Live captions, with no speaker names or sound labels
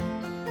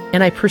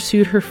And I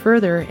pursued her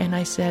further, and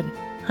I said,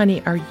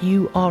 "Honey, are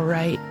you all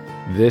right?"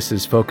 This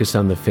is Focus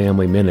on the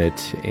Family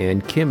Minute,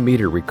 and Kim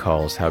Meter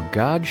recalls how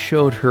God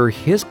showed her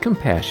His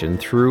compassion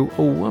through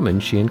a woman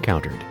she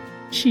encountered.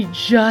 She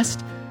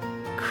just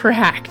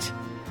cracked,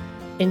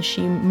 and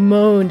she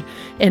moaned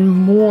and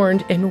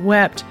mourned and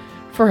wept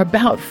for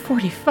about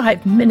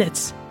 45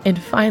 minutes. And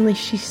finally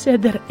she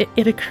said that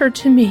it occurred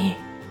to me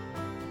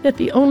that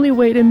the only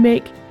way to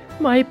make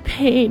my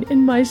pain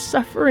and my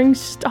suffering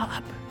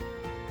stop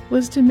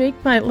was to make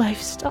my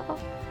life stop.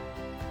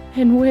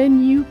 And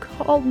when you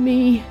called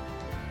me,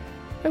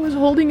 I was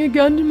holding a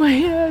gun to my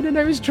head and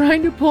I was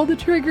trying to pull the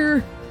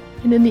trigger.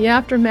 And in the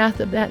aftermath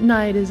of that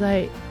night, as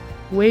I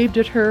waved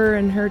at her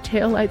and her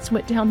taillights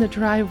went down the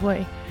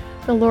driveway,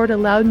 the Lord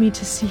allowed me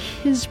to see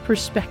His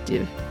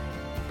perspective,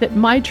 that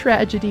my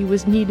tragedy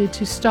was needed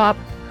to stop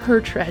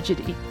her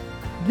tragedy.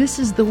 This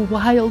is the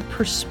wild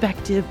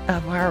perspective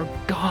of our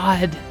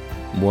God.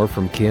 More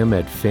from Kim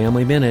at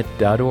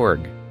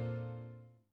FamilyMinute.org.